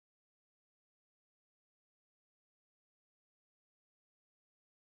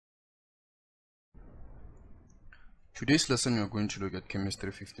Today's lesson we are going to look at Chemistry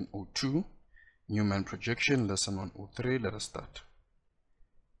 1502, Newman projection, lesson 103. Let us start.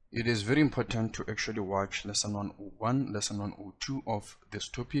 It is very important to actually watch lesson 101, lesson 102 of this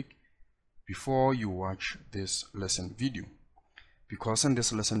topic before you watch this lesson video, because in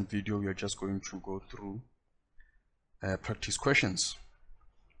this lesson video we are just going to go through practice questions.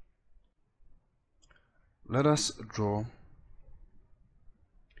 Let us draw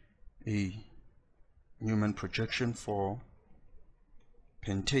a Newman projection for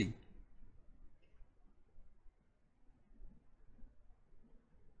pentane.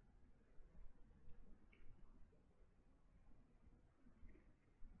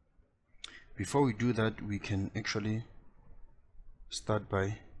 Before we do that, we can actually start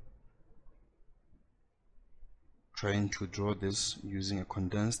by trying to draw this using a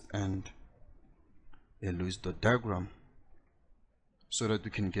condensed and a Lewis dot diagram so that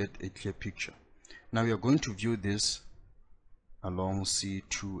we can get a clear picture. Now we are going to view this along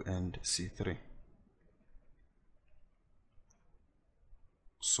C2 and C3.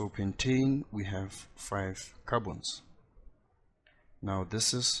 So pentane, we have 5 carbons. Now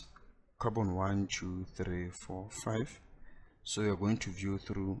this is carbon 1, 2, 3, 4, 5. So we are going to view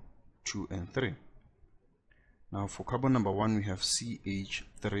through 2 and 3. Now for carbon number 1 we have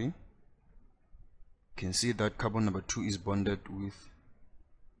CH3. You can see that carbon number 2 is bonded with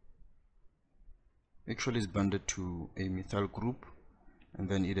to a methyl group, and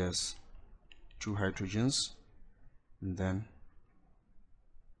then it has 2 hydrogens, and then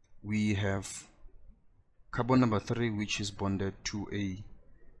we have carbon number 3 which is bonded to a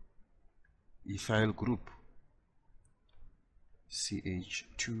ethyl group,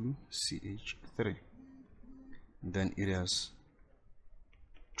 CH2 CH3, and then it has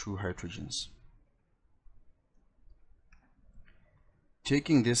 2 hydrogens.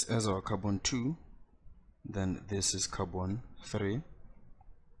 Taking this as our carbon 2, then this is carbon 3.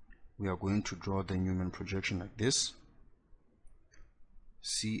 We are going to draw the Newman projection like this.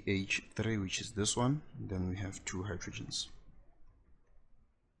 CH3, which is this one, then we have 2 hydrogens.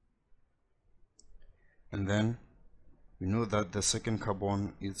 And then we know that the second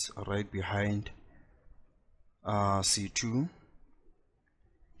carbon is right behind C2.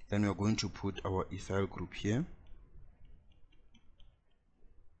 Then we are going to put our ethyl group here.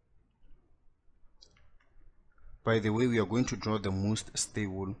 By the way, we are going to draw the most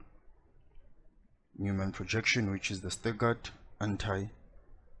stable Newman projection, which is the staggered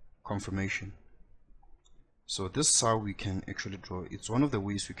anti-conformation. So this is how we can actually draw. It's one of the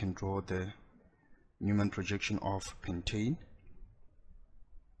ways we can draw the Newman projection of pentane.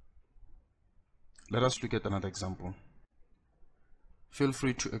 Let us look at another example. Feel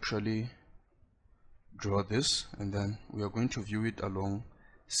free to actually draw this, and then we are going to view it along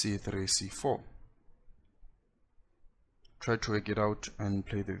C3, C4. Try to work it out and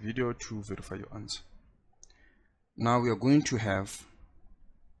play the video to verify your answer. Now we are going to have,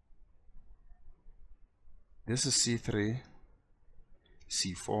 this is C3,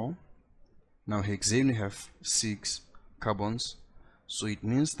 C4. Now hexane we have 6 carbons, so it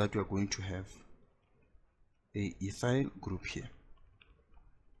means that we are going to have a ethyl group here.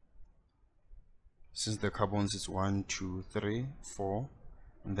 Since the carbons is 1, 2, 3, 4,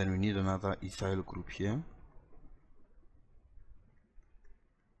 and then we need another ethyl group here.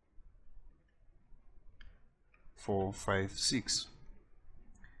 4, 5, 6.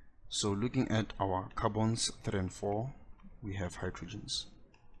 So looking at our carbons 3 and 4, we have hydrogens.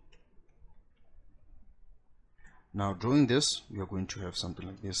 Now drawing this, we are going to have something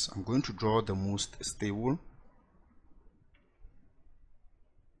like this. I'm going to draw the most stable.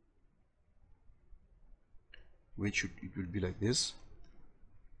 Which it will be like this.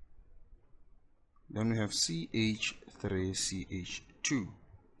 Then we have CH3, CH2.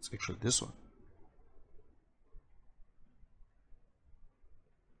 It's actually this one.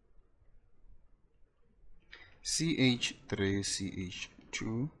 CH3,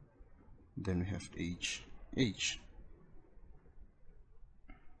 CH2, then we have HH.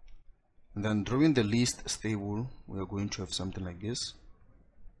 And then drawing the least stable, we are going to have something like this.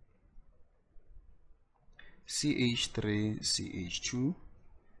 CH3, CH2,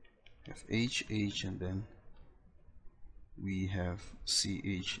 have HH, and then we have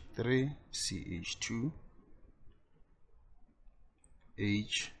CH3, CH2,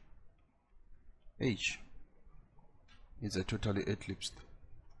 HH. It's a totally eclipsed.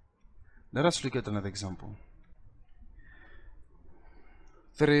 Let us look at another example.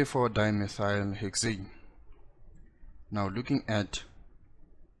 3,4-dimethyl hexane. Now looking at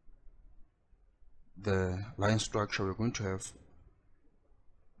the line structure, we're going to have,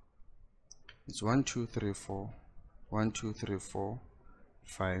 it's 1, 2, 3, 4, 1 2 3 4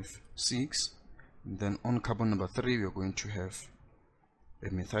 5 6. Then on carbon number 3 we are going to have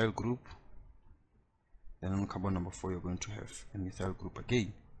a methyl group. Then on carbon number 4 you're going to have a methyl group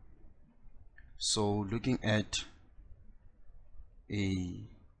again. So looking at a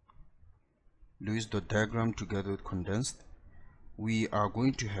Lewis dot diagram together with condensed, we are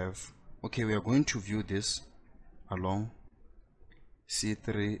going to have, we are going to view this along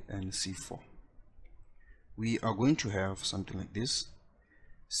C3 and C4. We are going to have something like this: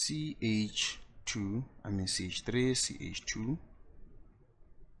 CH3, CH2,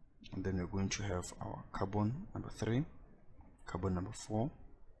 and then we're going to have our carbon number 3, carbon number 4,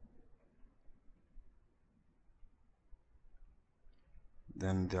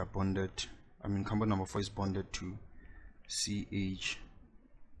 then they are bonded, carbon number 4 is bonded to CH2,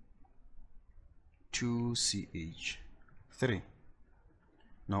 CH3.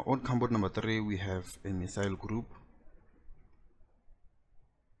 Now on carbon number 3 we have a methyl group.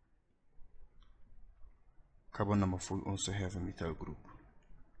 Carbon number 4 we also have a methyl group.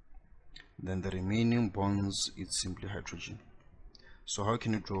 Then the remaining bonds, it's simply hydrogen. So how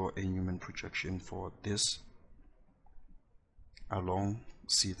can you draw a Newman projection for this along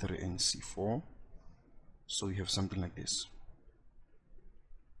C3 and C4? So you have something like this: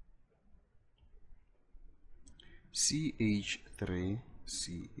 CH3,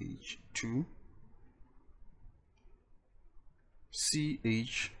 CH2,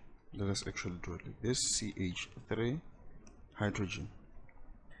 CH, let us actually draw it like this: CH3, hydrogen.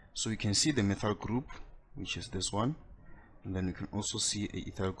 So you can see the methyl group, which is this one, and then you can also see a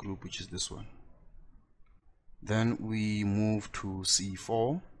ethyl group, which is this one. Then we move to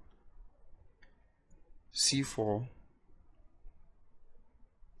C4. C4,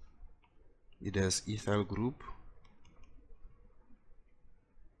 it has ethyl group,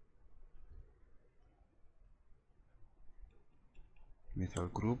 methyl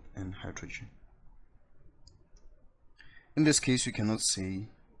group, and hydrogen. In this case, you cannot say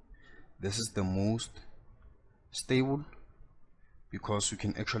this is the most stable, because we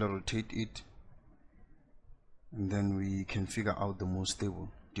can actually rotate it and then we can figure out the most stable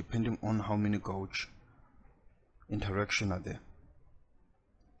depending on how many gauge interaction are there.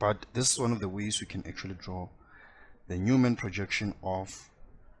 But this is one of the ways we can actually draw the Newman projection of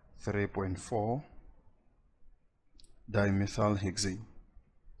 3.4 dimethyl hexane.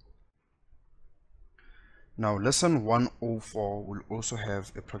 Now lesson 104 will also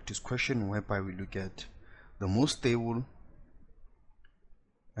have a practice question whereby we look at the most stable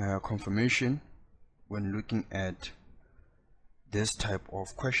conformation when looking at this type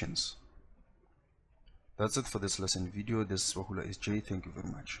of questions. That's it for this lesson video. This is Wahula SJ. Thank you very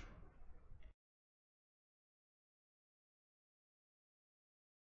much.